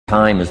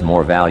Time is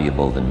more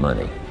valuable than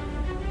money.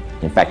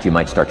 In fact, you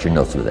might start your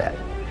notes with that.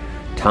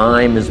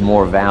 Time is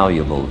more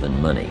valuable than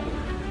money.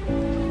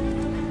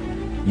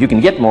 You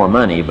can get more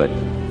money, but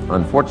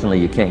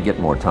unfortunately you can't get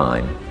more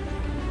time.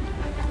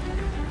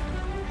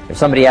 If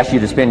somebody asks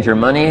you to spend your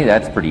money,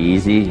 that's pretty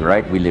easy,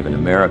 right? We live in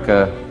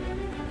America.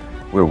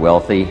 We're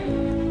wealthy,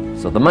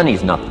 so the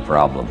money's not the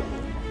problem.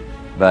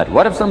 But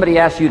what if somebody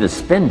asks you to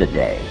spend a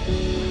day?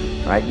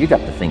 Right? You got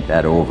to think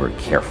that over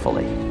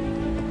carefully.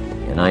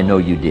 And I know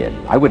you did.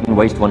 I wouldn't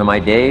waste one of my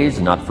days,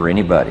 not for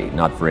anybody,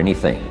 not for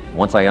anything.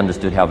 Once I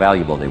understood how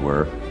valuable they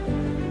were,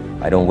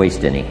 I don't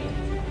waste any.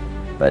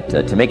 But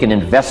to make an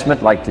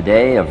investment like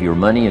today of your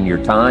money and your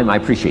time, I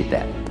appreciate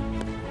that.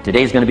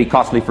 Today's going to be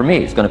costly for me.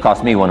 It's going to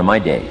cost me one of my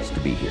days to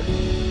be here,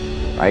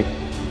 right?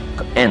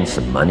 And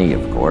some money,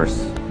 of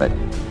course. But,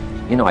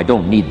 you know, I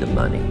don't need the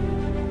money.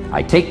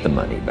 I take the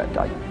money, but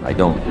I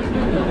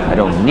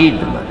don't need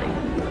the money.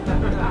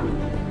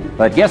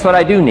 But guess what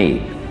I do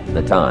need?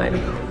 The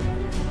time.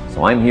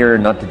 So I'm here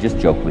not to just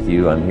joke with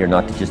you. I'm here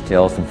not to just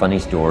tell some funny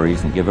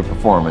stories and give a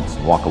performance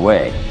and walk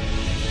away.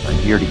 I'm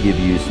here to give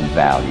you some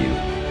value,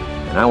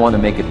 and I want to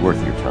make it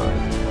worth your time.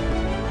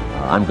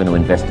 I'm going to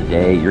invest a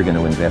day, you're going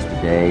to invest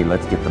a day.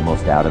 Let's get the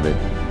most out of it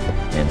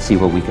and see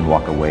what we can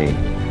walk away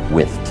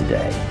with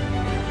today.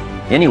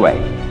 Anyway,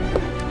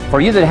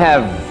 for you that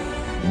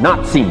have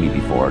not seen me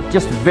before,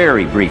 just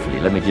very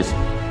briefly, let me just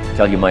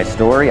tell you my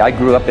story. I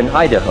grew up in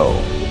Idaho,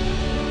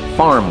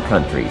 farm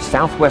country,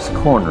 southwest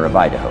corner of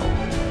Idaho.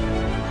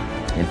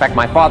 In fact,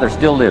 my father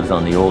still lives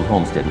on the old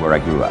homestead where I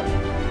grew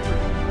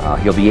up.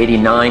 He'll be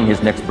 89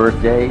 his next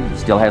birthday,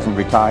 still hasn't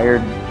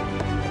retired.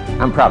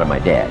 I'm proud of my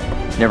dad.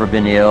 He's never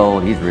been ill,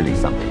 he's really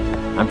something.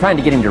 I'm trying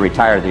to get him to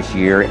retire this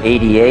year,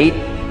 88.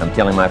 I'm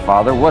telling my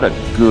father, what a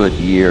good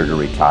year to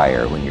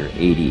retire when you're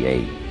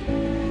 88.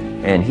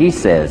 And he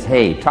says,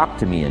 hey, talk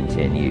to me in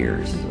 10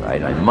 years,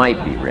 right? I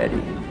might be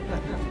ready.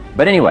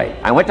 But anyway,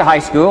 I went to high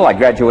school, I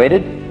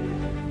graduated.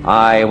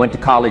 I went to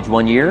college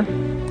 1 year.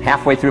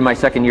 Halfway through my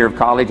second year of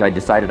college, I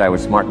decided I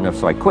was smart enough,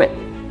 so I quit.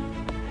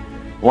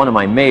 One of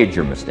my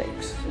major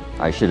mistakes.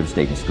 I should have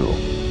stayed in school.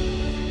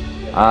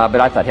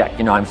 But I thought, heck,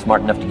 you know, I'm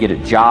smart enough to get a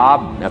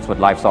job. That's what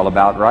life's all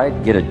about, right?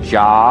 Get a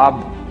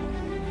job,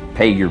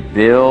 pay your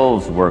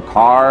bills, work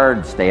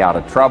hard, stay out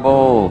of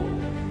trouble,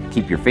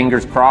 keep your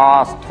fingers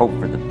crossed, hope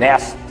for the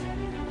best.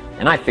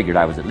 And I figured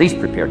I was at least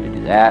prepared to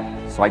do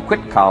that. So I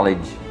quit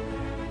college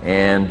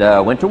and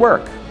went to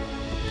work.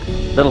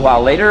 A little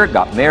while later,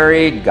 got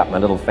married, got my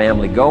little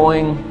family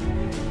going,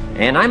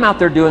 and I'm out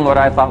there doing what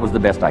I thought was the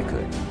best I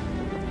could.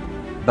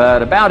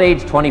 But about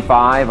age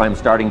 25, I'm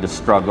starting to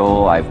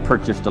struggle. I've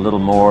purchased a little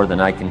more than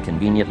I can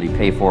conveniently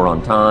pay for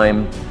on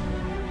time.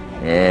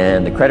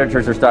 And the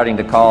creditors are starting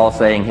to call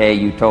saying, hey,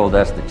 you told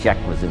us the check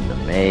was in the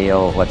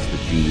mail. What's the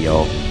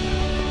deal?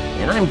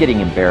 And I'm getting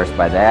embarrassed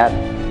by that.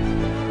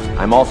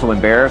 I'm also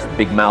embarrassed,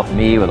 big mouth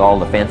me, with all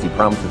the fancy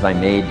promises I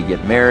made to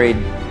get married.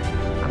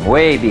 I'm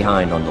way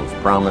behind on those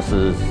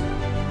promises.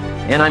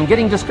 And I'm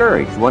getting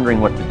discouraged, wondering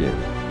what to do.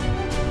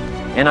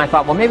 And I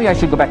thought, well, maybe I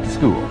should go back to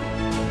school.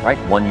 Right?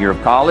 1 year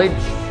of college,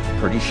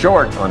 pretty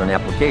short on an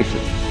application.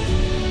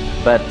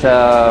 But,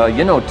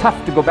 you know,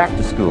 tough to go back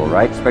to school,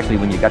 right? Especially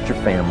when you got your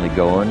family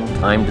going.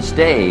 Time to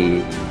stay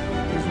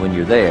is when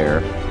you're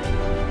there.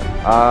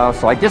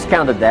 So I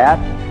discounted that.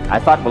 I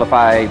thought, well, if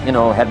I, you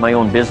know, had my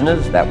own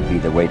business, that would be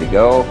the way to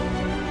go.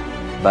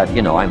 But,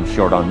 you know, I'm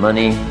short on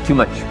money. Too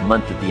much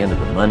month at the end of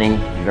the money.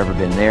 If you've ever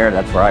been there,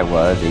 that's where I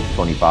was, age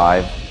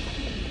 25.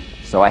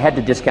 So I had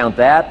to discount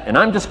that, and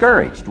I'm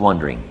discouraged,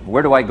 wondering,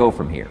 where do I go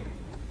from here?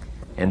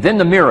 And then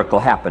the miracle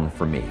happened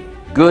for me.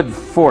 Good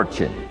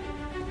fortune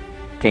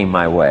came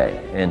my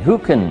way. And who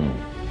can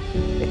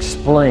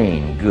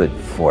explain good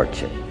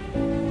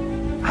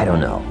fortune? I don't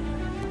know.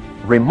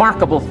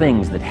 Remarkable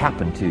things that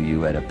happen to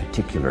you at a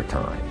particular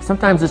time.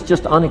 Sometimes it's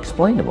just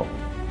unexplainable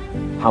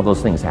how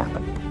those things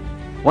happen.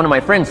 One of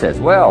my friends says,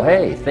 well,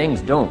 hey, things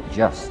don't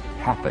just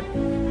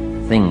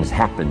happen. Things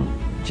happen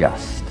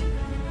just.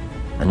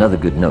 Another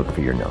good note for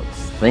your notes.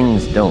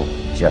 Things don't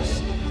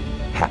just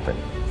happen.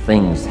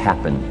 Things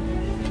happen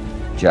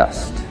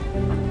just.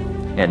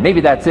 And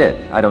maybe that's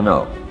it. I don't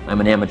know. I'm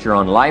an amateur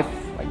on life,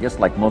 I guess,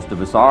 like most of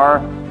us are,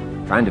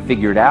 trying to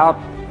figure it out,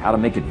 how to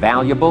make it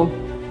valuable.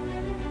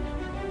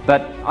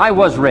 But I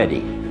was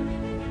ready.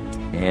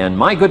 And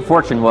my good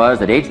fortune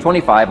was, at age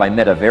 25, I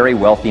met a very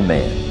wealthy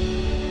man.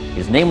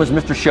 His name was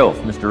Mr. Schoaf,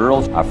 Mr.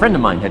 Earls. A friend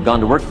of mine had gone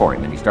to work for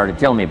him, and he started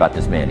telling me about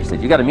this man. He said,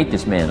 you got to meet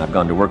this man I've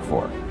gone to work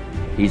for.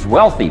 He's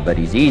wealthy, but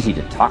he's easy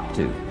to talk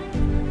to.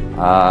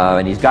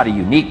 And he's got a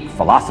unique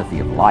philosophy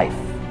of life.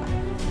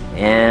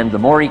 And the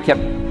more he kept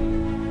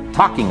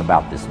talking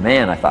about this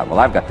man, I thought, well,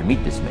 I've got to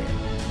meet this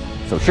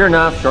man. So sure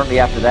enough, shortly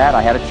after that,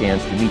 I had a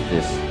chance to meet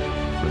this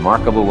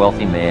remarkable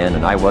wealthy man,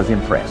 and I was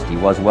impressed. He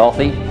was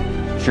wealthy.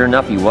 Sure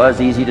enough, he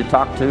was easy to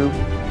talk to.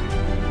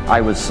 I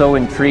was so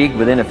intrigued,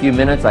 within a few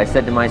minutes, I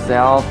said to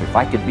myself, if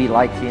I could be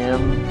like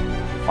him,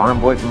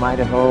 farm boy from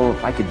Idaho,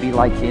 if I could be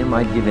like him,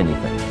 I'd give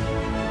anything.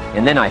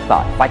 And then I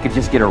thought, if I could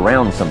just get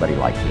around somebody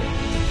like him,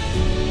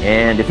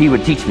 and if he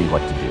would teach me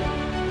what to do.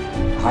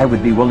 I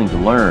would be willing to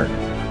learn.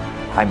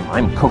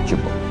 I'm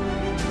coachable.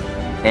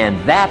 And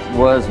that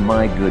was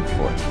my good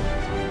fortune.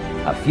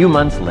 A few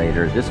months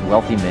later, this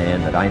wealthy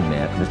man that I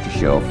met, Mr.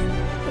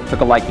 Schoaf, took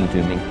a liking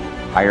to me,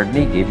 hired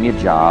me, gave me a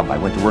job. I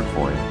went to work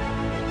for him.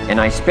 And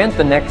I spent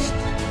the next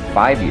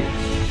 5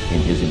 years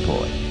in his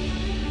employ.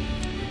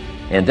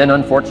 And then,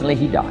 unfortunately,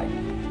 he died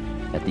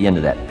at the end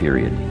of that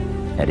period,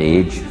 at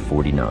age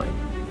 49.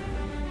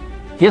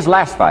 His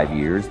last 5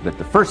 years, but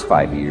the first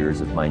 5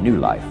 years of my new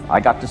life, I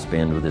got to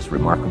spend with this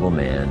remarkable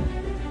man,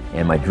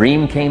 and my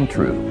dream came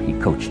true. He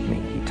coached me,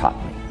 he taught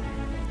me.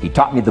 He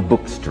taught me the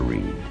books to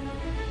read.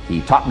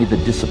 He taught me the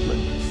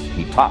disciplines.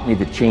 He taught me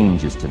the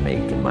changes to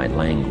make in my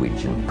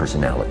language and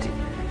personality.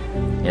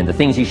 And the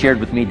things he shared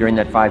with me during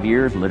that 5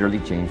 years literally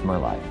changed my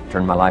life,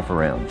 turned my life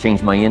around,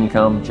 changed my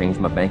income, changed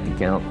my bank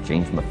account,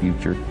 changed my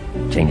future,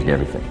 changed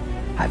everything.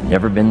 I've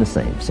never been the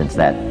same since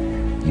that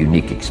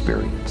unique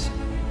experience.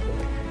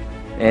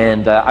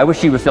 And I wish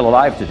he was still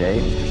alive today,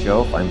 Mr.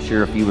 Schoaf. I'm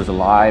sure if he was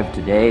alive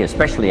today,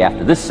 especially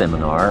after this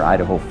seminar,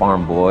 Idaho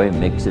farm boy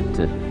makes it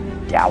to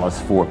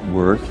Dallas-Fort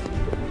Worth,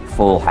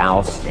 full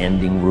house,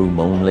 standing room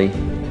only.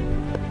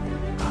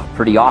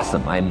 Pretty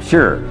awesome. I'm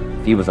sure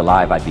if he was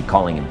alive, I'd be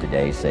calling him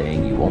today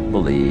saying, "You won't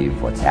believe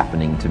what's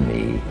happening to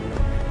me.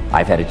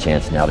 I've had a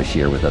chance now to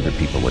share with other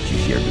people what you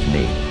shared with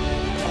me."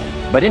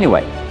 But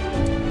anyway,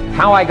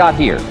 how I got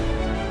here.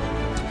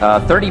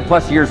 30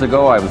 plus years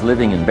ago, I was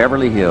living in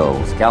Beverly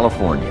Hills,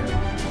 California.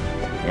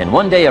 And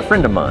one day a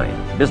friend of mine,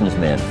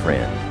 businessman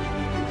friend,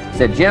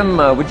 said, "Jim,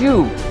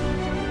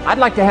 I'd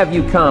like to have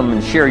you come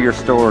and share your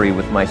story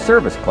with my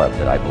service club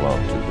that I belong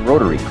to, the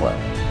Rotary Club."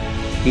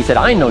 He said,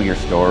 "I know your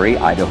story,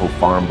 Idaho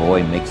farm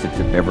boy makes it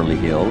to Beverly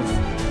Hills."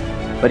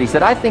 But he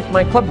said, "I think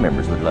my club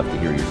members would love to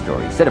hear your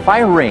story." He said, "If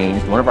I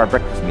arranged one of our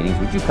breakfast meetings,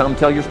 would you come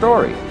tell your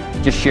story?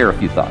 Just share a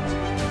few thoughts."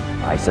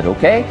 I said,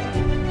 "Okay."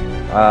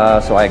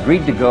 So I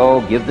agreed to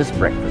go give this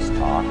breakfast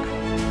talk.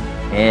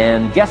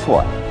 And guess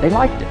what? They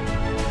liked it.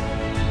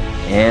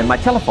 And my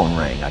telephone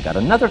rang. I got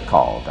another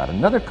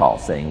call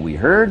saying, "We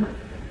heard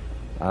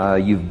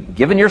you've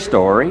given your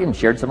story and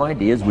shared some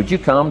ideas. Would you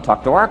come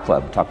talk to our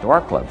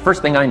club?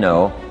 First thing I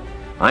know,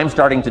 I'm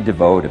starting to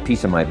devote a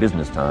piece of my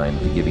business time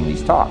to giving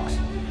these talks.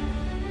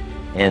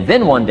 And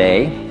then one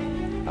day,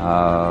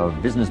 a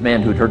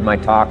businessman who'd heard my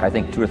talk, I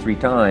think 2 or 3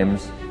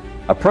 times,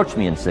 approached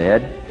me and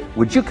said,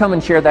 "Would you come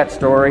and share that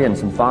story and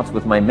some thoughts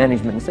with my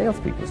management and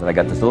salespeople?" So I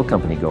got this little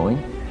company going.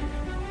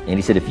 And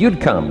he said, "If you'd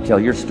come tell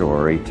your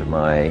story to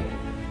my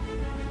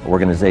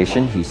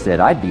organization," he said,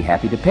 "I'd be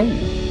happy to pay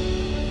you."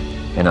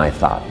 And I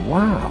thought,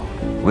 wow,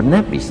 wouldn't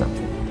that be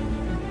something?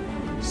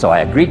 So I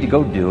agreed to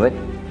go do it,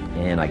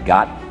 and I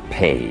got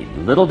paid.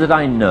 Little did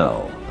I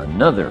know,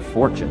 another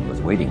fortune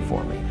was waiting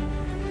for me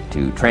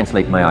to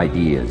translate my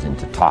ideas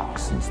into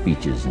talks and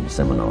speeches and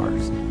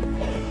seminars.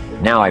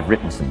 Now I've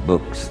written some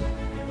books.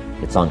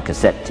 It's on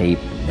cassette tape.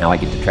 Now I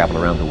get to travel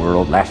around the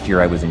world. Last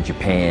year I was in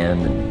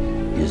Japan,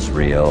 and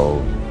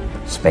Israel,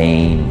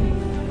 Spain,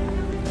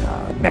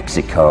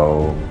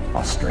 Mexico,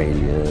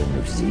 Australia,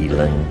 New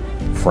Zealand,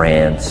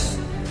 France,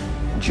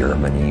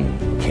 Germany,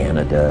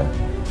 Canada,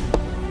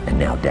 and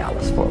now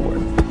Dallas-Fort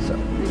Worth. So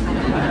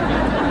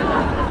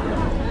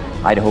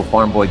Idaho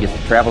farm boy gets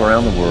to travel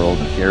around the world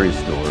and share his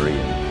story,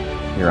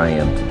 and here I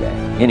am today.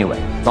 Anyway,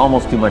 it's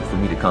almost too much for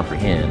me to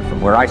comprehend.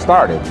 From where I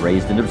started,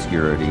 raised in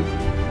obscurity,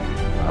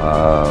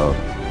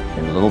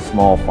 in a little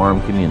small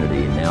farm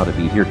community, and now to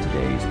be here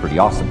today is pretty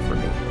awesome for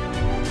me.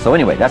 So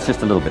anyway, that's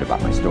just a little bit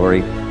about my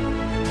story.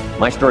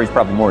 My story is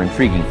probably more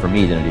intriguing for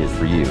me than it is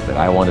for you, but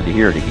I wanted to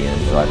hear it again,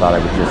 so I thought I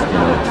would just,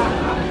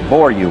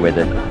 bore you with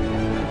it.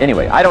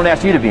 Anyway, I don't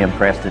ask you to be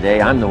impressed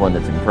today. I'm the one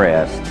that's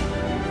impressed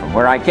from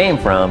where I came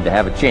from to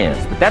have a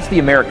chance. But that's the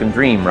American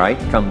dream, right?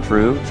 Come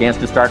true. Chance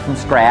to start from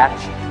scratch,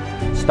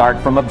 start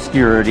from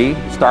obscurity,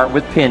 start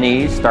with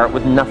pennies, start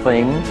with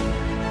nothing,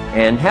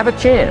 and have a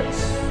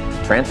chance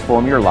to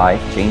transform your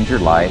life, change your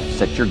life,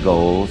 set your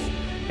goals,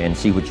 and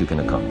see what you can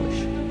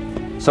accomplish.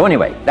 So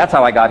anyway, that's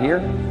how I got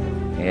here,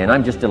 and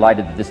I'm just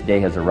delighted that this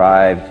day has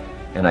arrived,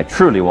 and I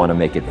truly want to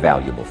make it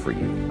valuable for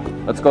you.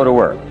 Let's go to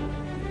work.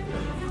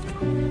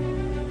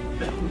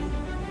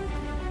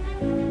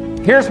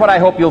 Here's what I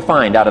hope you'll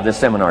find out of this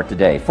seminar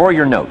today for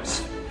your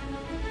notes.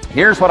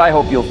 Here's what I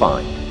hope you'll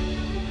find.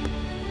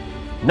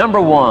 Number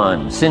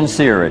 1,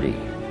 sincerity.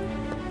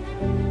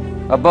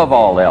 Above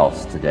all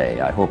else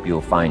today, I hope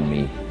you'll find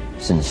me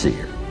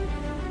sincere.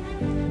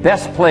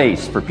 Best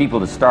place for people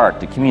to start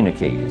to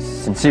communicate is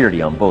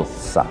sincerity on both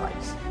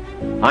sides.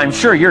 I'm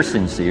sure you're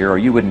sincere or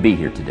you wouldn't be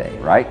here today,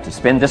 right? To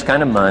spend this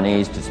kind of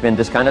money, to spend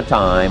this kind of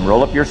time,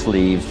 roll up your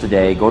sleeves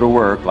today, go to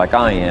work like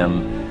I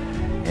am,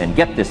 and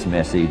get this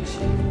message.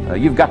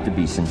 You've got to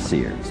be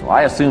sincere. So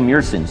I assume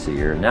you're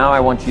sincere. Now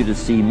I want you to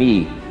see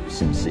me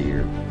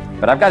sincere.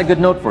 But I've got a good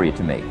note for you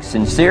to make.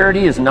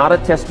 Sincerity is not a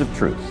test of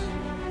truth.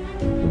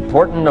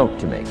 Important note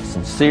to make.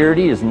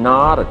 Sincerity is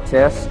not a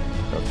test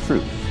of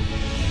truth.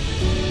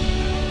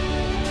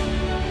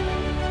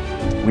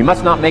 We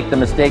must not make the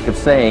mistake of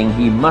saying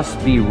he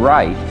must be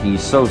right,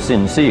 he's so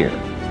sincere.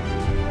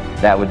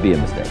 That would be a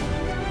mistake.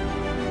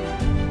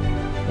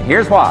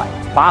 here's why.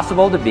 It's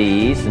possible to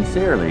be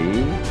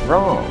sincerely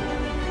wrong.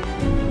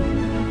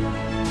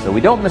 So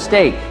we don't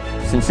mistake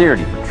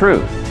sincerity for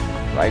truth,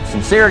 right?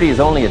 Sincerity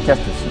is only a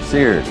test of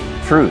sincerity.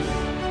 Truth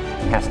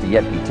has to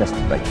yet be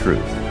tested by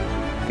truth,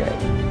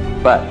 okay?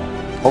 But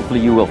hopefully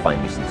you will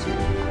find me sincere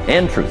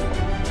and truthful.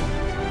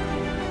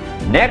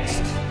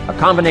 Next, a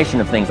combination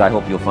of things I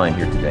hope you'll find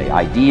here today.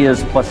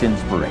 Ideas plus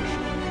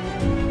inspiration.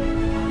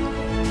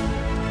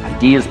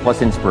 Ideas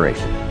plus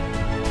inspiration.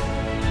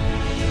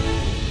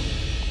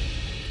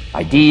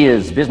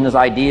 Ideas, business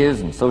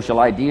ideas and social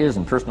ideas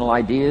and personal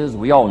ideas,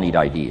 we all need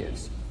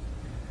ideas.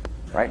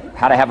 Right?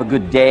 How to have a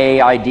good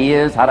day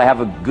ideas, how to have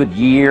a good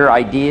year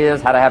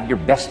ideas, how to have your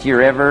best year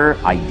ever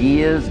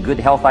ideas, good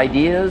health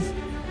ideas,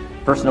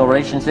 personal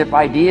relationship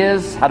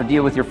ideas, how to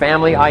deal with your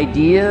family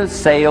ideas,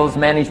 sales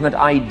management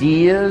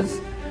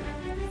ideas,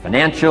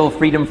 financial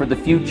freedom for the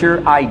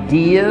future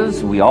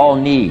ideas. We all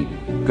need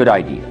good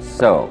ideas.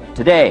 So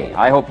today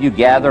I hope you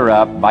gather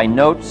up by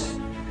notes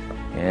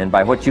and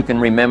by what you can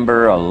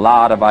remember a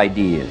lot of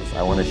ideas.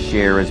 I want to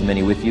share as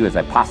many with you as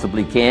I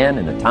possibly can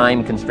in the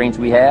time constraints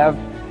we have.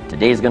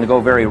 Today's going to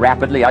go very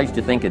rapidly. I used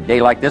to think a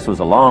day like this was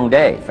a long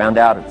day. Found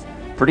out it's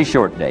a pretty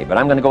short day. But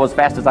I'm going to go as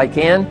fast as I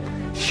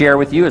can, share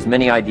with you as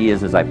many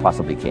ideas as I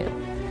possibly can.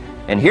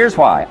 And here's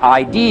why.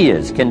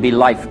 Ideas can be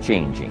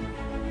life-changing.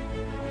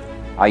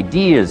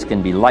 Ideas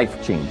can be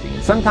life-changing.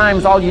 And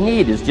sometimes all you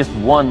need is just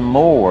one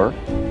more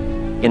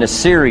in a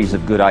series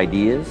of good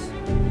ideas.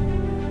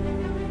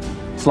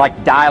 It's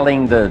like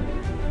dialing the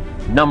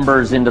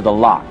numbers into the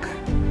lock.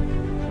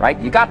 Right?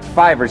 You got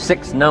 5 or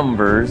 6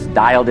 numbers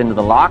dialed into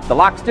the lock. The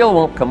lock still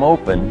won't come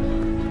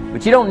open,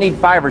 but you don't need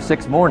 5 or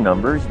 6 more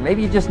numbers.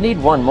 Maybe you just need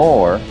one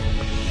more,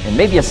 and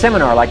maybe a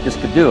seminar like this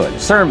could do it. A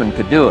sermon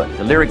could do it.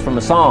 The lyrics from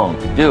a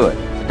song could do it.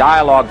 The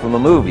dialogue from a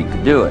movie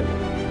could do it.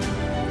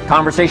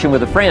 Conversation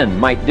with a friend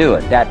might do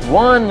it. That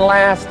one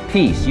last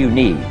piece you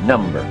need,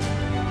 number.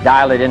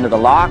 Dial it into the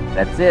lock,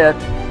 that's it.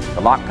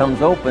 The lock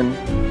comes open,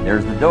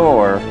 there's the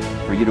door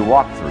for you to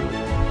walk through.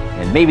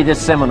 And maybe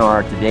this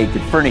seminar today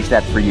could furnish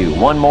that for you.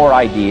 One more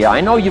idea.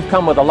 I know you've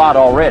come with a lot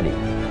already.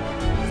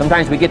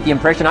 Sometimes we get the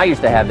impression, I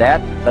used to have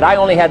that I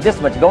only had this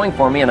much going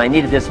for me and I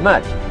needed this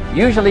much.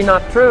 Usually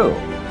not true.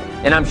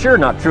 And I'm sure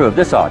not true of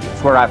this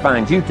audience where I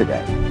find you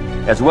today,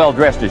 as well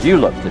dressed as you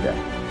look today.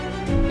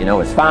 You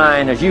know, as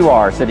fine as you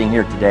are sitting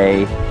here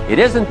today, it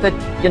isn't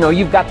that, you know,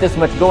 you've got this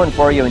much going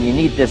for you and you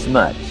need this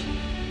much.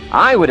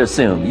 I would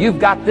assume you've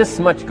got this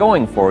much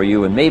going for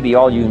you and maybe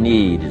all you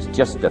need is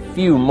just a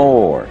few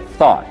more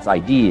thoughts,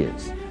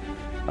 ideas,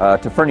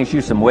 to furnish you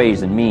some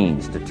ways and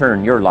means to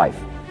turn your life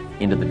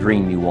into the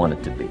dream you want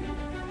it to be.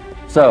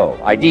 So,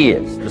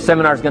 ideas. The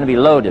seminar is going to be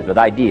loaded with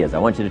ideas. I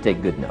want you to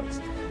take good notes.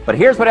 But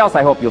here's what else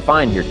I hope you'll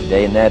find here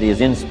today, and that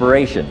is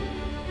inspiration.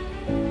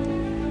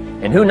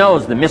 And who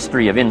knows the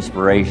mystery of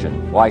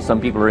inspiration? Why some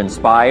people are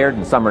inspired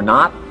and some are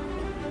not?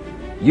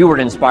 You were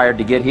inspired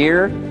to get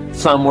here,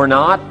 some were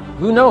not.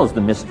 Who knows the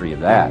mystery of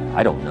that?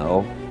 I don't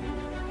know.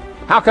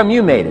 How come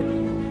you made it?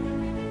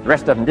 The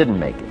rest of them didn't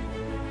make it.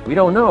 We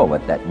don't know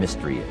what that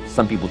mystery is.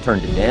 Some people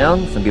turned it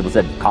down. Some people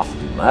said it cost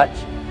too much.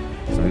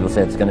 Some people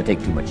said it's going to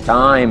take too much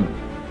time.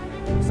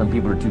 Some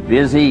people are too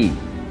busy,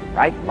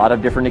 right? A lot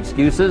of different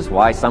excuses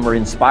why some are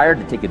inspired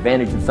to take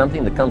advantage of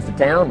something that comes to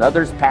town.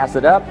 Others pass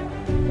it up.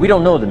 We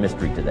don't know the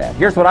mystery to that.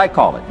 Here's what I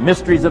call it,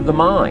 mysteries of the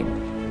mind.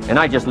 And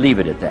I just leave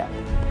it at that.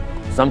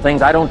 Some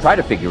things I don't try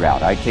to figure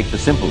out. I take the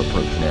simple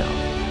approach now.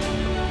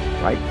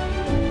 Right?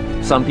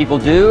 Some people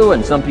do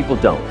and some people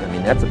don't. I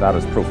mean, that's about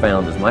as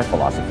profound as my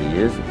philosophy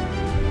is.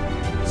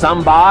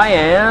 Some buy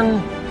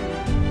and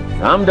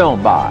some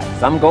don't buy.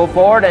 Some go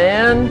for it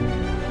and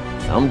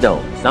some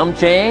don't. Some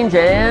change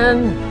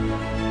and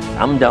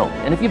some don't.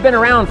 And if you've been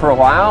around for a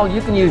while, you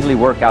can usually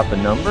work out the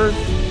numbers,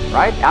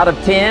 right? Out of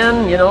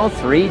 10, you know,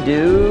 3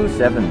 do,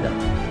 7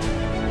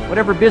 don't.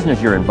 Whatever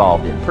business you're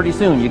involved in, pretty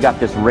soon you got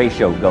this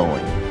ratio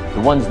going.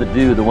 The ones that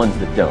do, the ones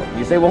that don't.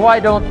 You say, well, why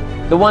don't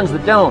the ones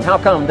that don't, how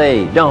come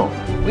they don't?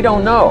 We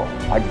don't know.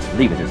 I just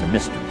leave it as a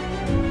mystery.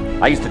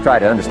 I used to try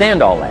to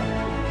understand all that.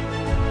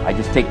 I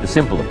just take the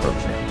simple approach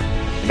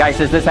now. The guy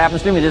says, this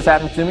happens to me, this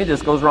happens to me,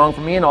 this goes wrong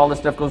for me, and all this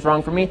stuff goes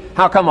wrong for me.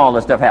 How come all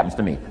this stuff happens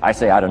to me? I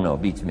say, I don't know,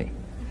 it beats me.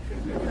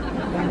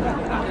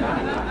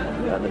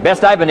 The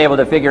best I've been able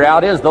to figure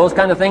out is those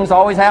kind of things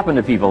always happen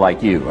to people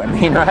like you. I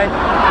mean, right?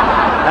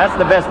 That's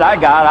the best I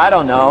got. I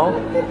don't know.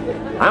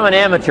 I'm an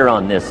amateur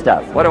on this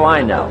stuff. What do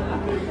I know?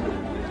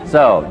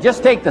 So,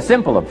 just take the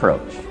simple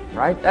approach,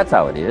 right? That's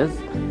how it is.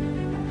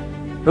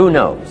 Who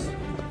knows?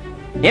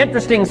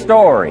 Interesting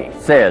story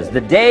says,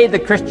 the day the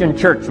Christian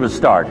church was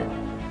started.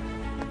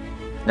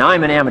 Now,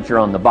 I'm an amateur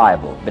on the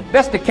Bible, but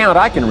best account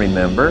I can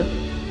remember,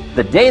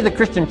 the day the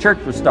Christian church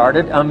was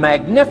started, a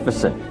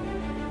magnificent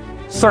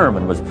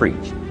sermon was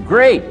preached.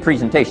 Great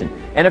presentation.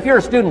 And if you're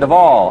a student at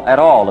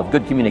all of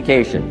good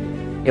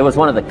communication, it was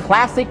one of the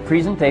classic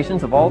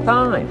presentations of all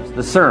times.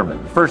 The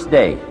sermon, the first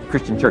day the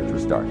Christian church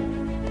was started.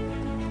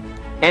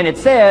 And it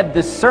said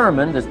this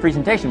sermon, this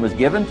presentation was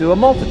given to a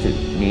multitude,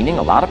 meaning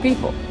a lot of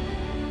people.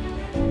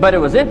 But it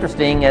was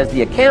interesting as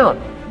the account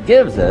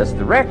gives us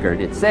the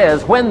record. It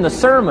says, when the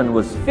sermon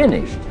was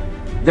finished,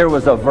 there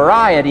was a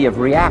variety of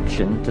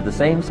reaction to the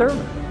same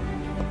sermon.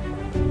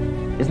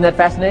 Isn't that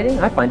fascinating?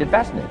 I find it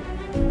fascinating.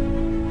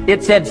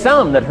 It said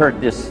some that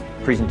heard this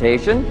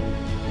presentation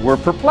were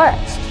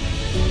perplexed.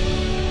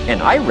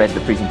 And I read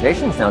the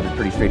presentation, it sounded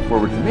pretty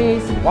straightforward to me.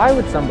 So why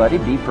would somebody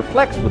be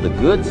perplexed with a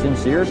good,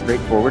 sincere,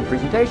 straightforward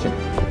presentation?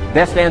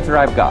 Best answer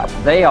I've got.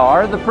 They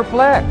are the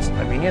perplexed.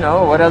 I mean, you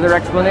know, what other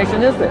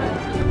explanation is there?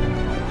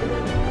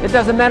 It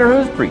doesn't matter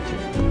who's preaching.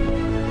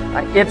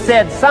 It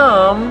said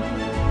some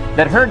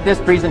that heard this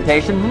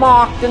presentation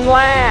mocked and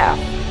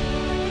laughed,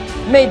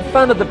 made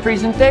fun of the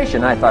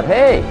presentation. I thought,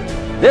 hey,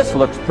 this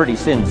looks pretty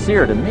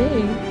sincere to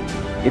me.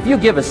 If you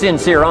give a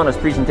sincere, honest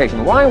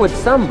presentation, why would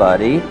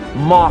somebody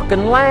mock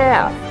and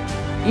laugh?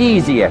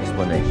 Easy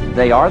explanation.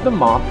 They are the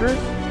mockers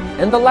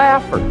and the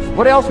laughers.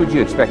 What else would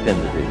you expect them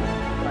to do?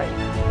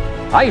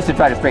 Right? I used to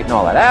try to straighten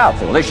all that out.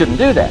 Say, well, they shouldn't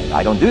do that.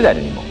 I don't do that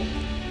anymore.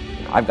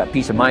 I've got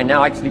peace of mind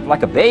now. I can sleep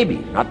like a baby,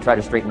 not try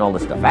to straighten all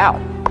this stuff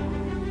out.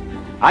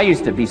 I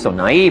used to be so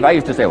naive. I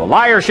used to say, well,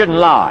 liars shouldn't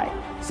lie.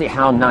 See,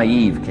 how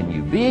naive can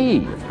you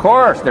be? Of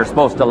course they're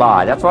supposed to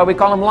lie. That's why we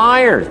call them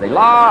liars. They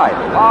lie.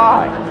 They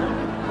lie.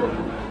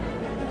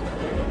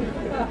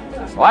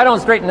 So I don't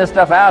straighten this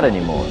stuff out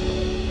anymore.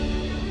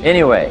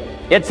 Anyway,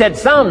 it said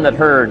some that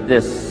heard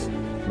this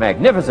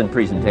magnificent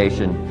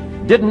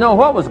presentation didn't know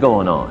what was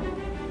going on.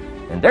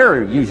 And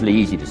they're usually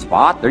easy to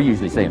spot. They're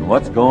usually saying,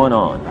 what's going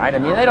on, right? I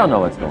mean, they don't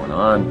know what's going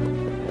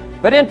on.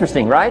 But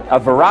interesting, right? A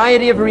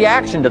variety of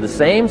reaction to the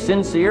same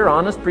sincere,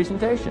 honest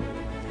presentation.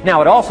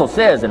 Now, it also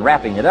says, in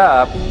wrapping it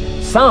up,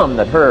 some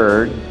that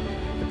heard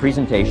the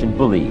presentation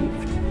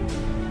believed.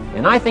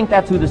 And I think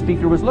that's who the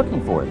speaker was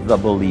looking for, the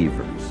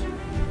believers.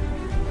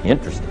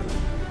 Interesting.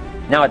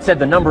 Now, it said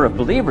the number of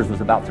believers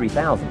was about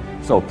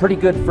 3,000. So, a pretty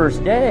good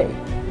first day.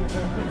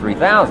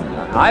 3,000.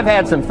 I've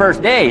had some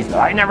first days, but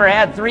I never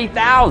had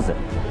 3,000.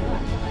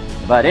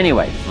 But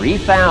anyway,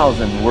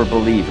 3,000 were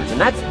believers.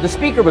 And that's, the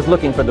speaker was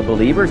looking for the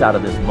believers out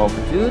of this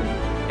multitude.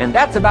 And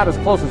that's about as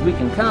close as we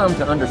can come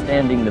to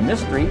understanding the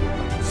mystery.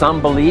 Some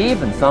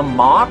believe, and some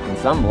mock, and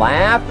some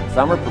laugh, and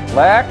some are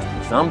perplexed,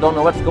 and some don't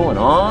know what's going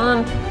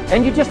on.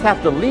 And you just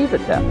have to leave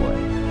it that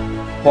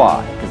way.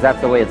 Why? Because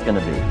that's the way it's going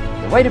to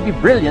be. The way to be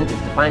brilliant is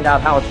to find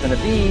out how it's going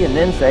to be and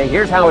then say,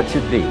 here's how it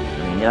should be.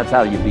 I mean, that's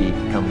how you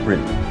become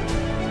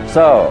brilliant.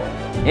 So,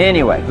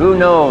 anyway, who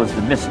knows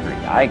the mystery?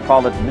 I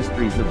call it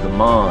mysteries of the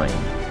mind.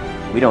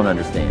 We don't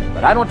understand.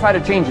 But I don't try to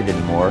change it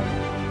anymore.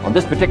 On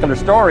this particular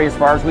story, as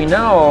far as we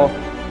know,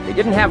 they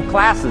didn't have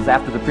classes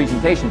after the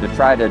presentation to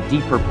try to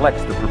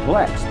de-perplex the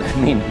perplexed. I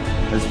mean,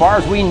 as far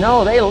as we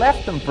know, they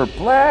left them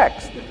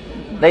perplexed.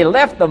 They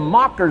left the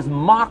mockers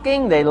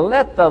mocking. They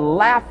let the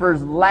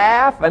laughers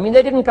laugh. I mean,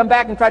 they didn't come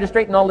back and try to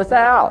straighten all this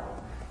out.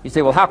 You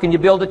say, well, how can you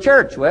build a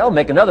church? Well,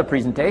 make another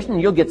presentation,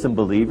 and you'll get some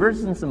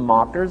believers and some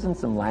mockers and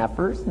some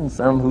laughers and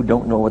some who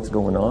don't know what's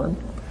going on.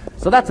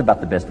 So that's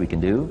about the best we can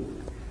do.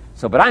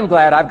 So, but I'm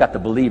glad I've got the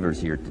believers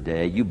here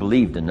today. You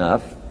believed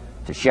enough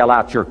to shell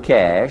out your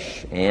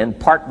cash and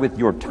part with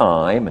your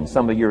time and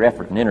some of your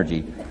effort and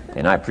energy,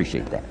 and I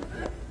appreciate that.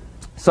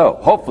 So,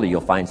 hopefully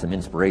you'll find some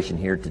inspiration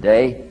here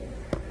today.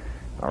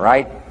 All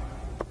right?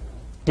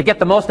 To get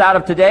the most out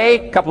of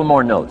today, a couple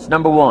more notes.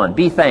 Number one,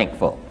 be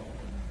thankful.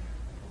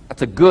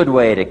 That's a good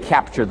way to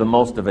capture the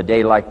most of a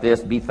day like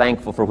this. Be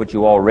thankful for what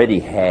you already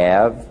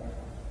have.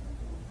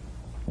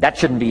 That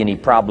shouldn't be any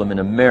problem in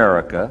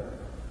America,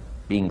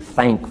 being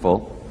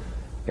thankful.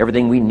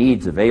 Everything we need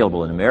is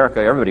available in America.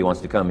 Everybody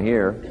wants to come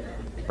here,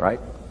 right?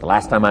 The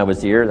last time I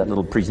was here, that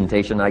little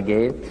presentation I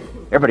gave,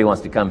 everybody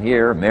wants to come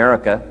here,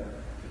 America.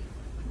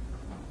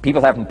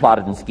 People haven't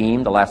plotted and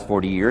schemed the last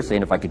 40 years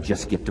saying if I could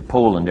just get to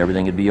Poland,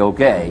 everything would be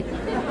okay.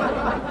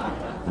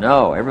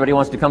 No, everybody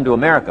wants to come to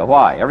America.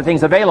 Why?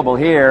 Everything's available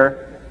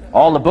here.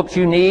 All the books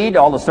you need,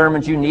 all the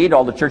sermons you need,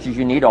 all the churches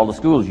you need, all the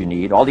schools you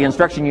need, all the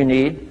instruction you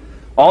need,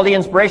 all the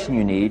inspiration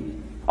you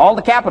need, all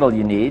the capital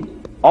you need,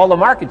 all the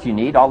markets you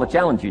need, all the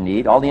challenge you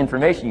need, all the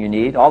information you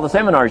need, all the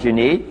seminars you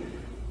need.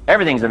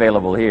 Everything's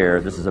available here.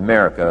 This is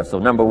America. So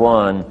number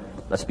one,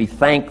 let's be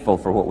thankful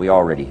for what we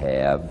already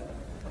have.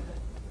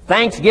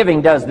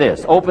 Thanksgiving does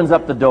this. Opens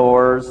up the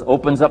doors,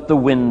 opens up the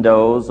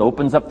windows,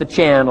 opens up the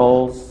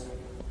channels.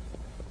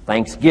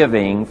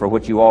 Thanksgiving for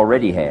what you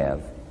already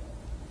have.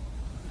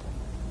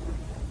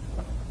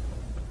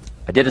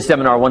 I did a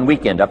seminar one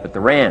weekend up at the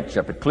ranch,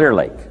 up at Clear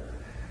Lake.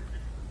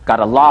 Got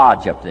a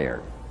lodge up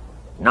there.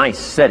 Nice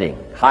setting,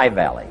 high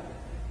valley,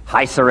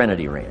 high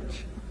serenity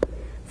ranch.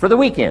 For the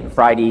weekend,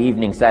 Friday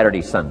evening,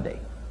 Saturday, Sunday.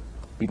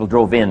 People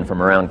drove in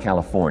from around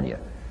California.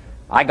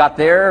 I got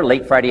there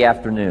late Friday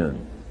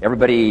afternoon.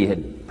 Everybody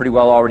had pretty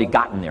well already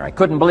gotten there. I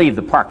couldn't believe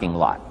the parking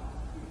lot.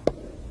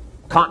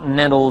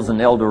 Continentals and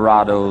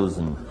Eldorados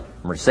and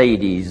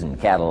Mercedes and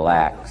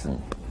Cadillacs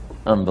and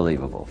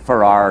unbelievable.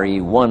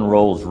 Ferrari, one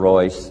Rolls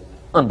Royce,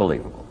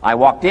 unbelievable. I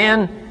walked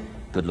in,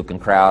 good-looking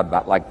crowd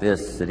about like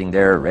this, sitting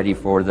there ready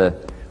for the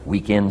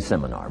weekend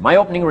seminar. My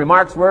opening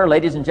remarks were,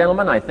 ladies and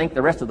gentlemen, I think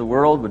the rest of the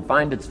world would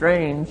find it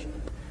strange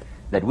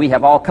that we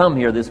have all come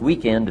here this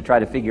weekend to try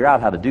to figure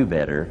out how to do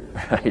better.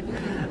 Right?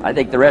 I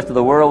think the rest of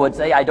the world would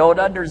say, I don't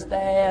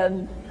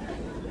understand.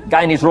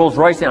 Guy in his Rolls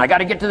Royce saying, I got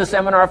to get to the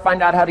seminar,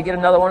 find out how to get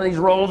another one of these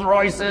Rolls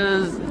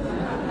Royces.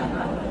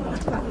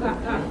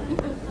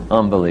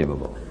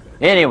 Unbelievable.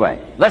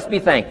 Anyway, let's be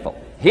thankful.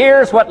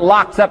 Here's what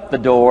locks up the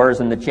doors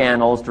and the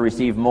channels to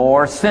receive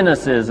more: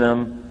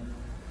 cynicism.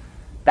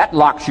 That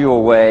locks you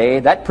away.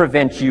 That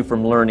prevents you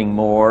from learning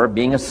more.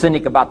 Being a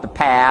cynic about the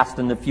past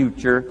and the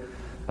future,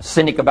 a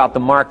cynic about the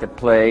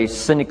marketplace,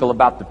 cynical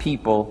about the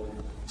people,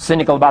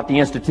 cynical about the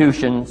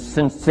institutions,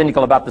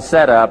 cynical about the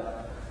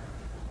setup,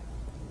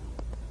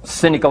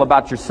 cynical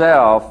about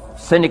yourself,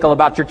 cynical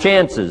about your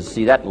chances.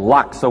 See, that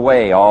locks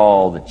away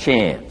all the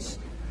chance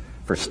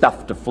for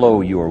stuff to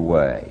flow your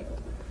way.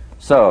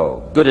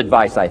 So, good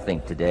advice, I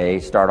think, today.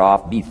 Start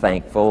off, be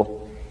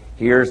thankful.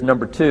 Here's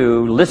number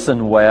 2,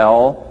 listen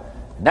well.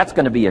 That's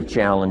going to be a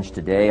challenge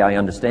today. I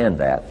understand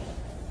that.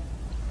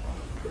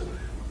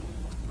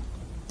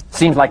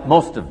 Seems like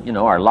most of,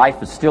 our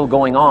life is still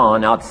going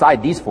on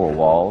outside these 4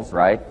 walls,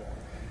 right?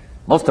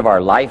 Most of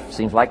our life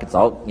seems like it's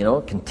all,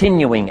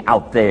 continuing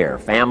out there.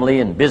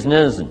 Family and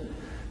business and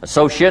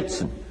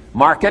associates and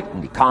market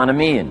and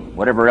economy and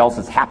whatever else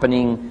is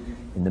happening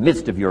in the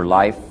midst of your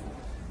life.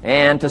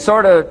 And to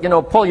sort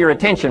of, pull your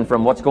attention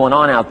from what's going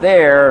on out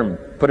there and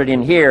put it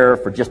in here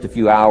for just a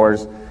few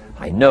hours,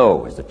 I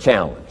know is a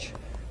challenge.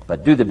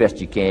 But do the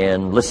best you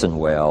can, listen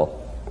well.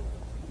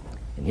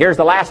 And here's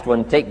the last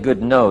one: take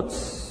good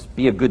notes.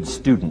 Be a good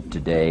student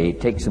today.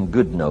 Take some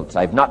good notes.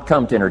 I've not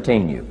come to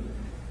entertain you.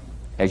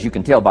 As you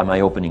can tell by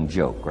my opening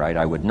joke, right?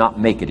 I would not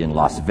make it in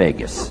Las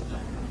Vegas.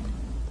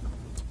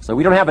 So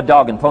we don't have a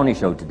dog and pony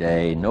show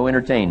today, no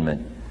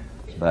entertainment.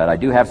 But I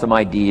do have some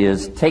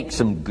ideas. Take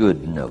some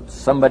good notes.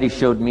 Somebody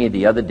showed me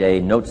the other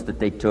day notes that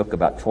they took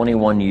about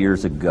 21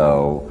 years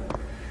ago,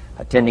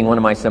 attending one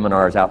of my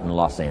seminars out in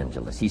Los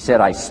Angeles. He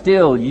said, I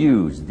still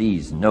use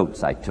these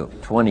notes I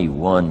took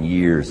 21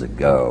 years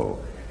ago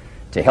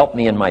to help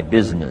me in my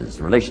business,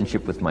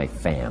 relationship with my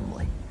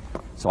family.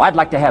 So I'd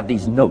like to have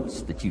these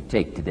notes that you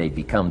take today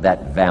become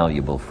that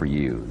valuable for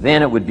you.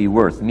 Then it would be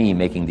worth me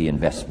making the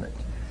investment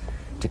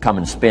to come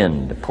and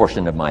spend a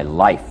portion of my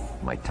life,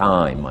 my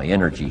time, my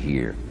energy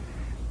here.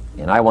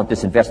 And I want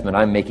this investment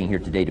I'm making here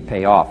today to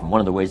pay off. And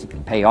one of the ways it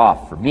can pay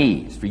off for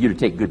me is for you to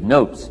take good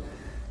notes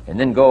and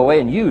then go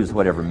away and use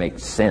whatever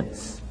makes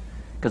sense.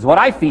 Because what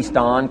I feast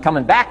on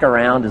coming back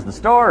around is the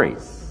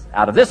stories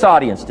out of this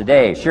audience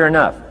today. Sure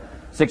enough,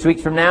 6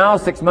 weeks from now,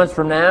 6 months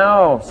from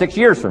now, 6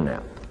 years from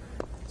now,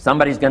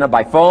 somebody's going to,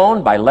 by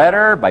phone, by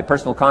letter, by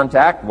personal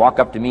contact, walk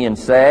up to me and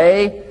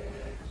say,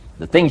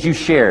 the things you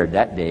shared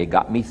that day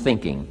got me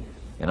thinking.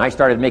 And I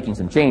started making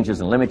some changes,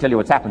 and let me tell you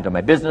what's happened to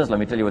my business, let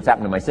me tell you what's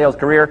happened to my sales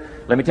career,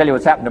 let me tell you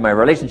what's happened to my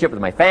relationship with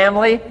my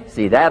family.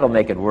 See, that'll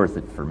make it worth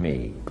it for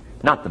me.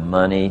 Not the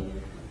money,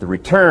 the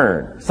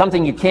return.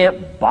 Something you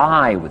can't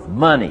buy with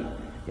money.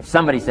 If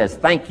somebody says,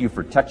 thank you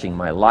for touching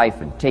my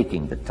life and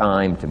taking the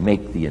time to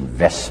make the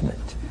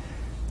investment.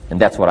 And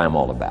that's what I'm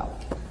all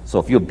about. So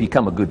if you'll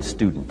become a good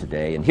student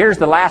today. And here's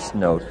the last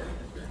note.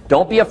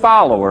 Don't be a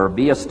follower,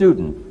 be a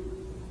student.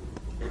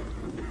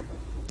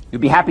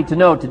 You'll be happy to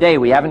know today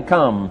we haven't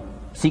come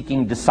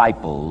seeking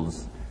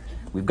disciples.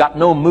 We've got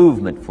no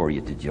movement for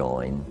you to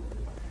join.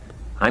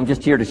 I'm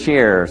just here to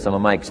share some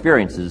of my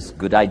experiences,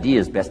 good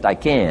ideas, best I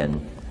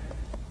can.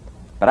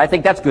 But I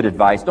think that's good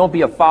advice. Don't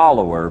be a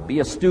follower, be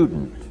a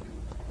student,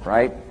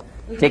 right?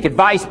 Take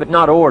advice, but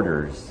not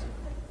orders.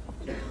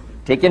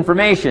 Take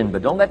information,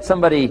 but don't let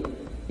somebody,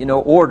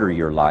 order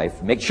your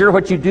life. Make sure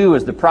what you do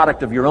is the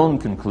product of your own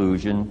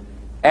conclusion.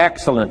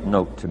 Excellent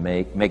note to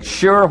make. Make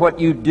sure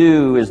what you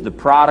do is the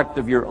product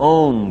of your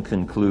own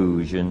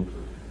conclusion.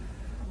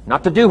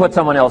 Not to do what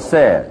someone else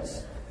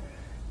says.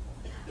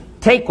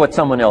 Take what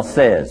someone else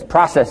says,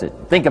 process it,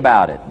 think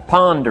about it,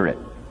 ponder it.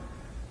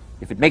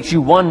 If it makes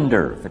you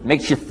wonder, if it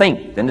makes you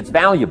think, then it's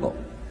valuable.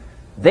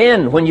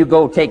 Then when you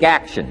go take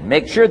action,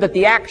 make sure that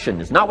the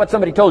action is not what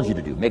somebody told you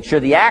to do. Make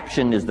sure the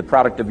action is the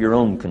product of your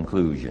own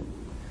conclusion.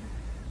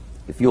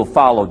 If you'll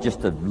follow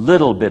just a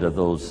little bit of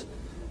those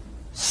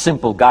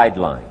simple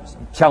guidelines,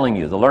 I'm telling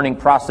you, the learning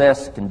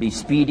process can be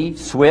speedy,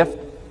 swift,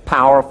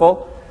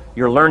 powerful.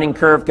 Your learning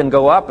curve can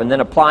go up, and then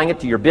applying it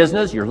to your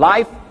business, your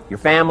life, your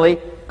family,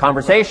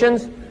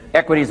 conversations,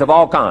 equities of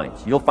all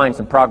kinds. You'll find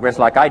some progress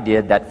like I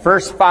did that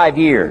first 5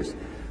 years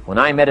when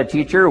I met a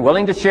teacher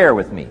willing to share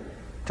with me,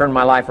 turned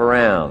my life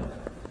around.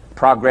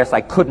 Progress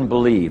I couldn't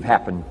believe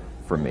happened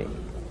for me.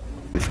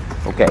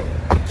 Okay.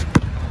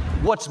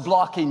 What's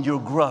blocking your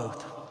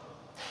growth?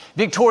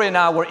 Victoria and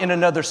I were in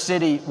another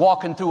city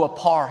walking through a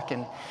park,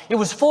 and it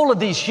was full of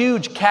these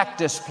huge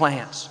cactus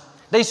plants.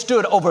 They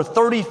stood over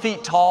 30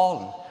 feet tall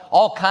and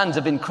all kinds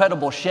of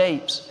incredible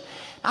shapes.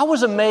 I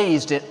was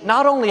amazed at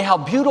not only how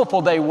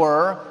beautiful they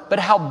were, but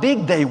how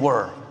big they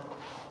were.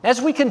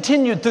 As we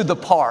continued through the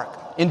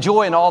park,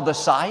 enjoying all the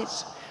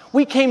sights,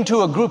 we came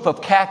to a group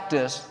of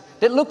cactus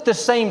that looked the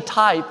same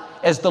type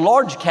as the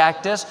large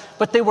cactus,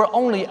 but they were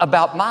only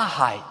about my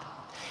height.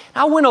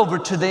 I went over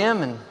to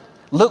them and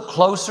looked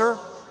closer,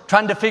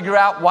 trying to figure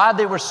out why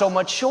they were so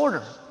much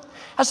shorter.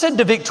 I said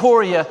to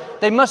Victoria,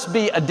 they must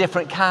be a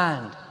different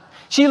kind.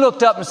 She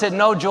looked up and said,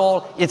 no,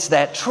 Joel, it's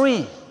that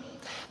tree.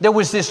 There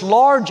was this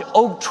large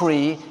oak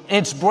tree, and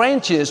its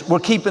branches were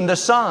keeping the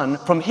sun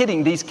from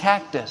hitting these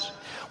cactus.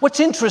 What's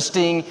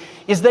interesting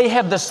is they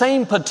have the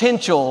same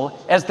potential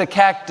as the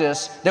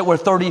cactus that were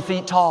 30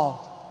 feet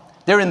tall.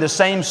 They're in the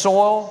same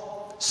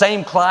soil,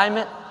 same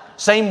climate,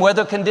 same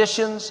weather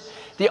conditions.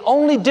 The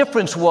only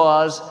difference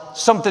was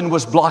something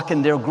was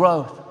blocking their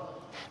growth.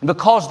 And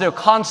because they're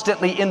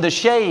constantly in the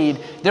shade,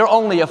 they're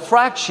only a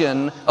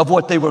fraction of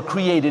what they were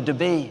created to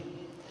be.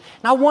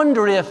 And I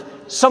wonder if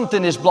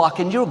something is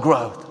blocking your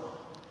growth.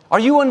 Are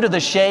you under the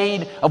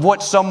shade of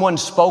what someone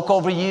spoke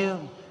over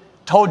you,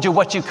 told you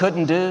what you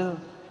couldn't do,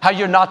 how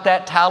you're not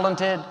that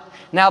talented?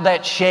 Now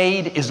that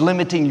shade is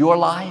limiting your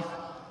life.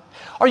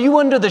 Are you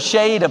under the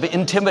shade of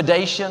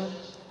intimidation,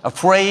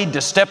 afraid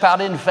to step out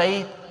in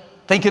faith,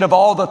 thinking of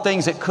all the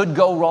things that could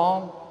go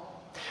wrong?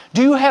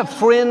 Do you have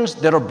friends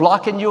that are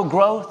blocking your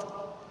growth,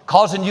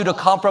 causing you to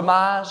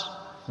compromise,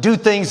 do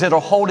things that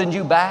are holding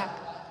you back?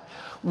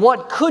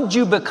 What could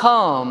you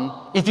become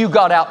if you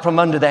got out from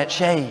under that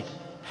shade?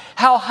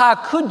 How high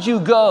could you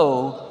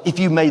go if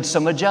you made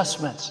some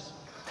adjustments?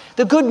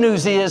 The good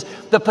news is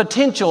the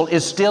potential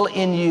is still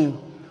in you.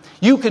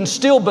 You can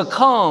still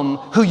become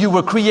who you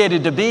were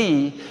created to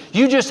be.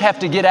 You just have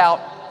to get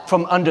out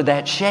from under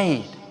that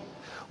shade.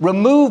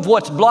 Remove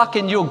what's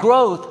blocking your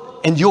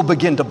growth and you'll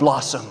begin to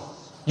blossom.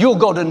 You'll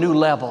go to new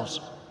levels.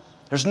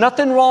 There's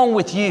nothing wrong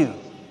with you.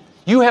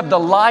 You have the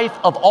life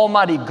of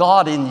Almighty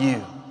God in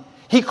you.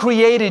 He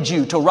created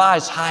you to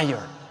rise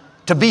higher,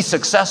 to be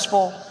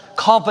successful,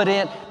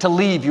 confident, to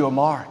leave your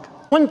mark.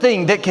 One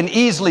thing that can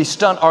easily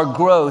stunt our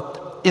growth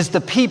is the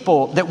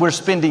people that we're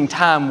spending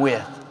time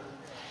with.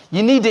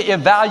 You need to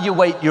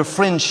evaluate your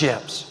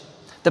friendships,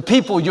 the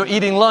people you're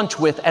eating lunch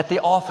with at the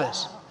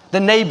office,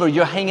 the neighbor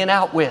you're hanging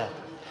out with.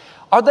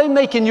 Are they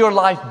making your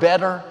life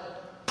better,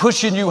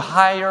 pushing you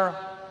higher,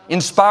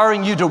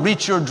 inspiring you to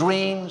reach your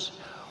dreams?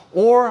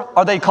 Or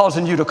are they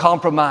causing you to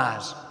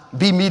compromise,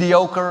 be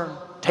mediocre,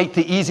 take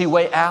the easy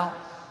way out?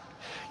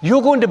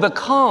 You're going to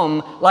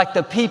become like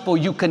the people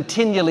you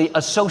continually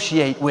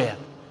associate with.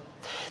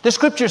 The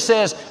scripture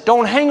says,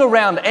 don't hang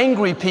around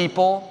angry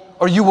people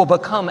or you will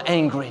become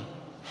angry.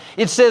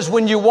 It says,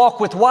 when you walk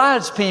with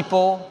wise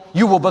people,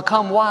 you will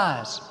become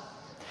wise.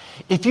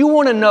 If you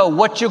want to know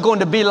what you're going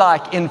to be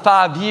like in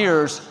 5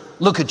 years,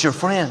 look at your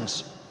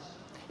friends.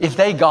 If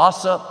they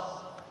gossip,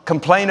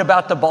 complain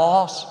about the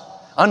boss,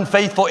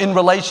 unfaithful in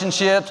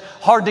relationships,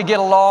 hard to get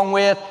along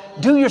with,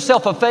 do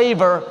yourself a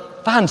favor,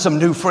 find some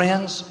new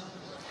friends.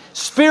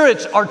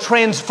 Spirits are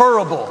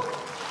transferable.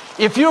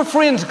 If your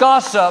friends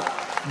gossip,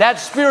 that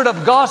spirit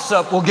of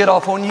gossip will get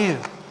off on you.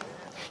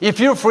 If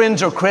your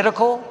friends are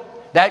critical,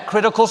 that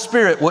critical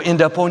spirit will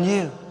end up on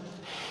you.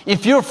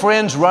 If your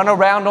friends run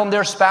around on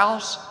their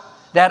spouse,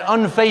 that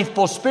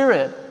unfaithful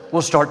spirit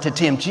will start to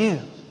tempt you.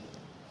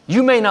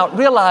 You may not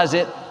realize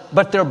it,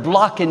 but they're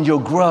blocking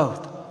your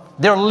growth.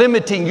 They're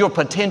limiting your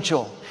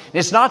potential.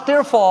 It's not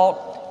their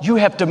fault. You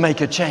have to make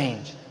a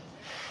change.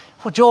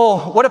 Well, Joel,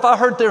 what if I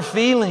hurt their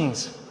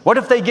feelings? What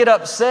if they get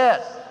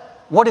upset?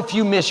 What if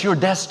you miss your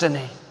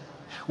destiny?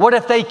 What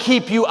if they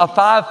keep you a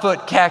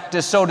 5-foot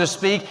cactus, so to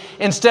speak,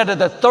 instead of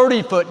the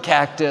 30-foot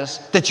cactus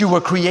that you were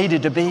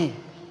created to be?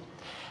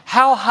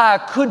 How high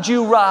could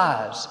you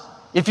rise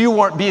if you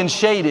weren't being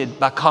shaded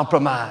by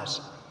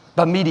compromise,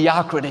 by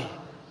mediocrity?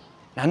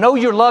 I know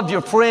you love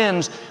your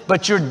friends,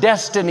 but your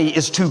destiny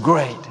is too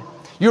great.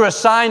 Your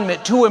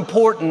assignment too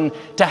important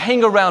to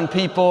hang around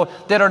people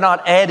that are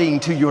not adding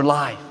to your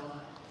life.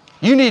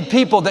 You need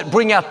people that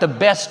bring out the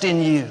best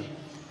in you,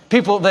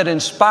 people that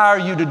inspire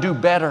you to do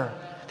better,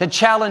 that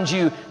challenge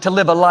you to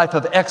live a life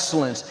of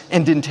excellence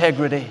and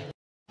integrity.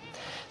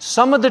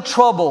 Some of the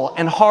trouble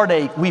and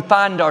heartache we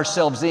find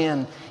ourselves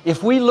in,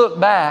 if we look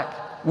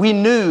back, we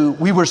knew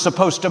we were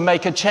supposed to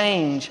make a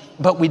change,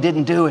 but we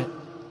didn't do it.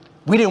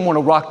 We didn't want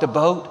to rock the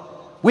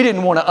boat. We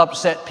didn't want to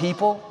upset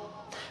people.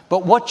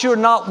 But what you're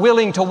not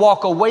willing to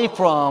walk away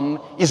from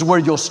is where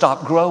you'll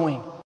stop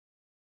growing.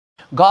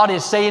 God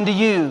is saying to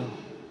you,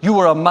 you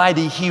are a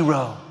mighty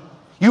hero.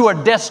 You are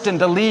destined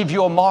to leave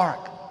your mark.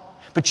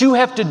 But you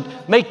have to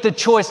make the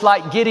choice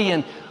like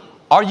Gideon.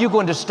 Are you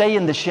going to stay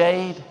in the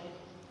shade,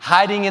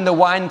 hiding in the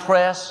wine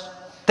press,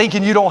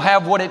 thinking you don't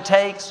have what it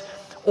takes?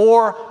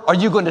 Or are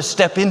you going to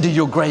step into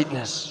your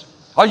greatness?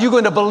 Are you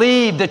going to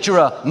believe that you're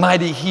a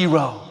mighty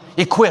hero,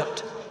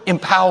 equipped,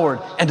 empowered,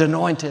 and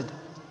anointed?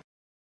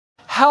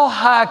 How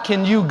high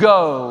can you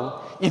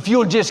go if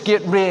you'll just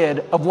get rid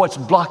of what's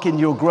blocking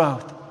your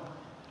growth?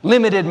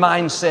 Limited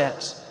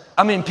mindsets.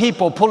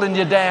 People pulling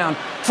you down.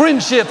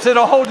 Friendships that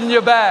are holding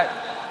you back.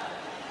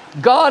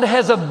 God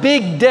has a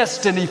big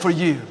destiny for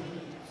you.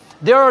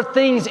 There are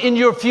things in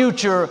your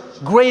future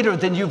greater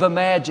than you've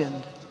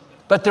imagined.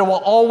 But there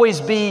will always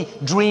be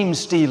dream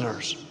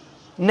stealers,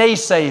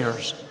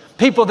 naysayers,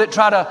 people that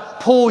try to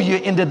pull you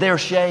into their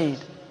shade.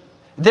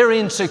 They're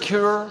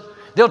insecure.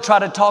 They'll try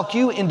to talk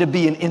you into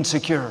being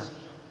insecure.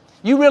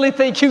 You really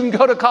think you can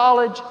go to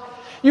college?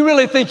 You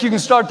really think you can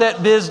start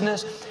that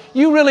business?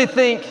 You really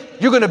think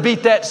you're going to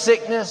beat that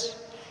sickness?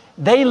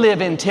 They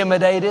live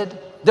intimidated.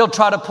 They'll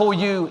try to pull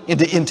you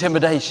into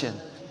intimidation,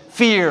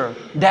 fear,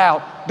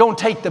 doubt. Don't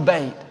take the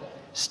bait.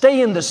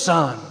 Stay in the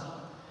sun.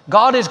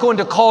 God is going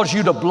to cause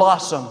you to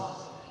blossom,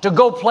 to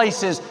go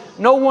places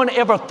no one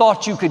ever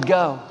thought you could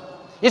go.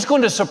 It's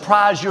going to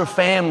surprise your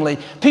family.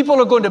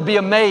 People are going to be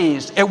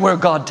amazed at where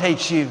God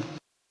takes you.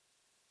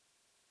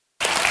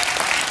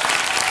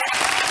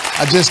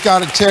 I just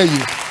got to tell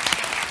you,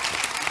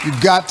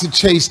 you got to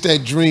chase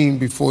that dream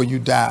before you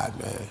die,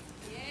 man.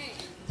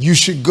 You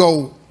should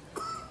go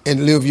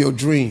and live your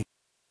dream.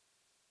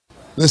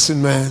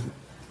 Listen, man,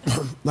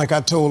 like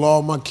I told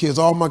all my kids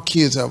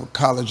have a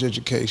college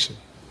education.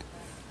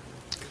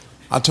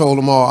 I told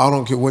them all, I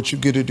don't care what you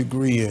get a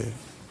degree in.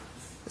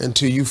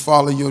 Until you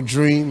follow your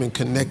dream and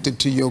connect it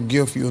to your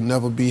gift, you'll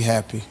never be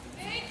happy.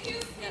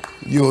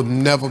 You'll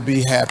never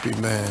be happy,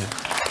 man.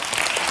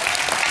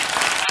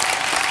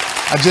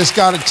 I just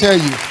got to tell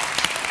you,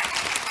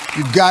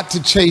 you got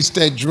to chase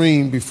that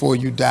dream before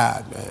you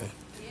die, man.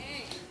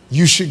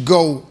 You should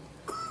go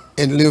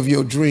and live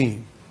your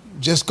dream.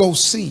 Just go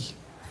see.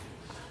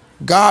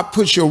 God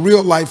puts your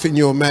real life in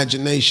your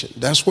imagination.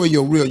 That's where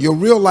your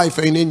real life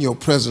ain't in your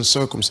present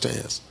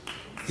circumstance.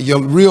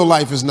 Your real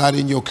life is not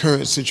in your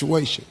current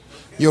situation.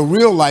 Your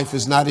real life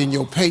is not in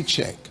your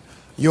paycheck.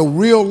 Your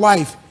real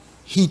life,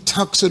 he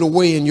tucks it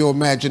away in your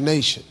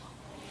imagination.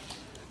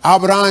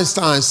 Albert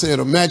Einstein said,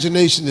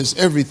 imagination is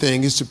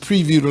everything. It's a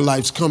preview to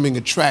life's coming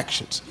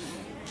attractions.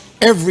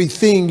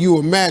 Everything you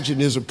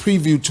imagine is a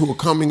preview to a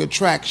coming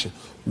attraction.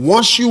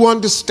 Once you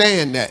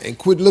understand that and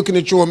quit looking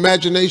at your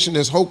imagination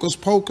as hocus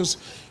pocus,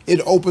 it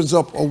opens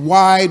up a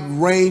wide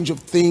range of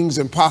things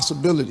and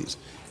possibilities.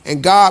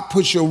 And God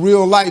puts your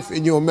real life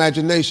in your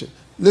imagination.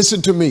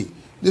 Listen to me.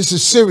 This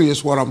is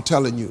serious what I'm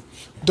telling you.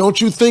 Don't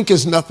you think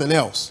it's nothing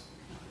else.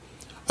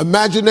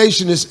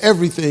 Imagination is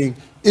everything.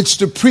 It's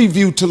the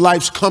preview to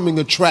life's coming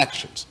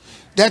attractions.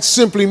 That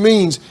simply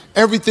means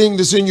everything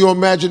that's in your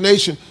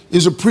imagination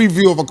is a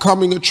preview of a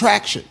coming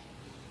attraction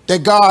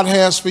that God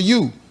has for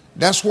you.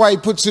 That's why he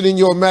puts it in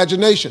your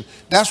imagination.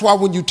 That's why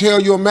when you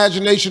tell your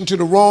imagination to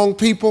the wrong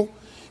people,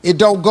 it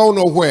don't go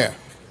nowhere.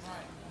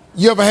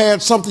 You ever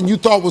had something you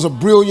thought was a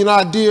brilliant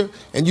idea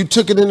and you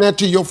took it in there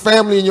to your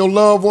family and your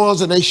loved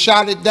ones and they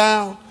shot it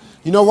down?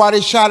 You know why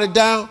they shot it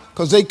down?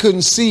 Because they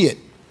couldn't see it.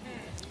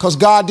 Because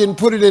God didn't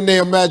put it in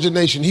their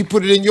imagination. He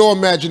put it in your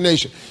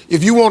imagination.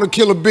 If you want to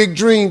kill a big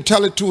dream,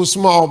 tell it to a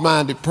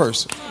small-minded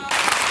person.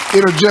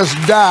 It'll just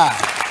die.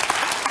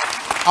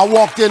 I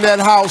walked in that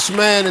house,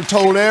 man, and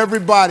told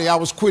everybody I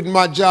was quitting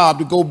my job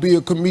to go be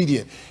a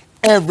comedian.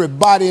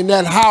 Everybody in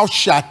that house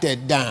shot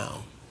that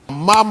down.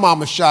 My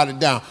mama shot it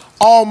down.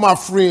 All my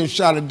friends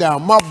shot it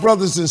down. My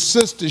brothers and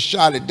sisters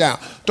shot it down.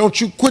 Don't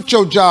you quit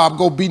your job,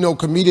 go be no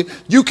comedian.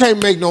 You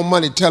can't make no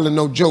money telling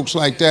no jokes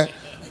like that.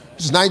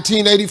 It's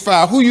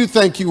 1985. Who you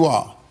think you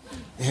are?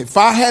 If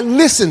I had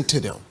listened to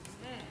them,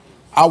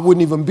 I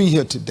wouldn't even be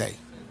here today.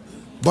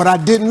 But I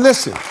didn't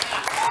listen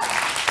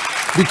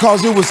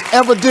because it was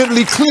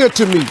evidently clear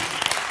to me.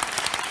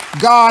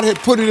 God had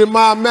put it in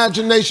my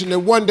imagination that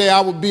one day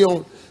I would be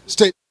on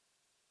stage.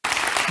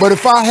 But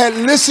if I had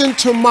listened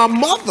to my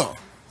mother,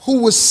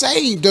 who was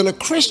saved and a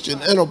Christian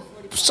and a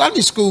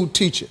Sunday school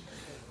teacher,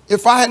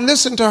 if I had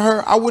listened to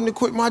her, I wouldn't have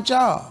quit my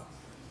job.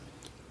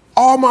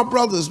 All my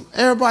brothers,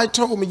 everybody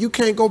told me, you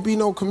can't go be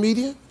no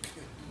comedian.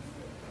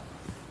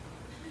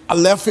 I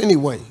left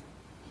anyway.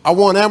 I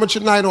won amateur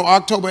night on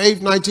October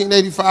 8th,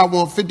 1985. I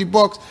won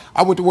 $50.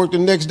 I went to work the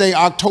next day,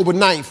 October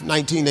 9th,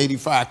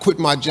 1985. Quit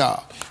my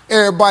job.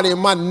 Everybody in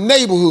my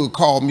neighborhood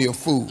called me a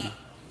fool.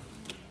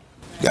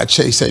 You got to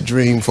chase that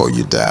dream before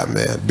you die,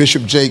 man.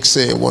 Bishop Jake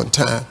said one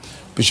time,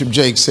 Bishop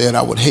Jake said,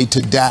 I would hate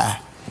to die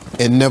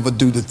and never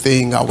do the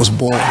thing I was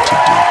born to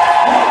do.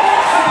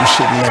 You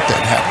shouldn't let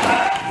that happen.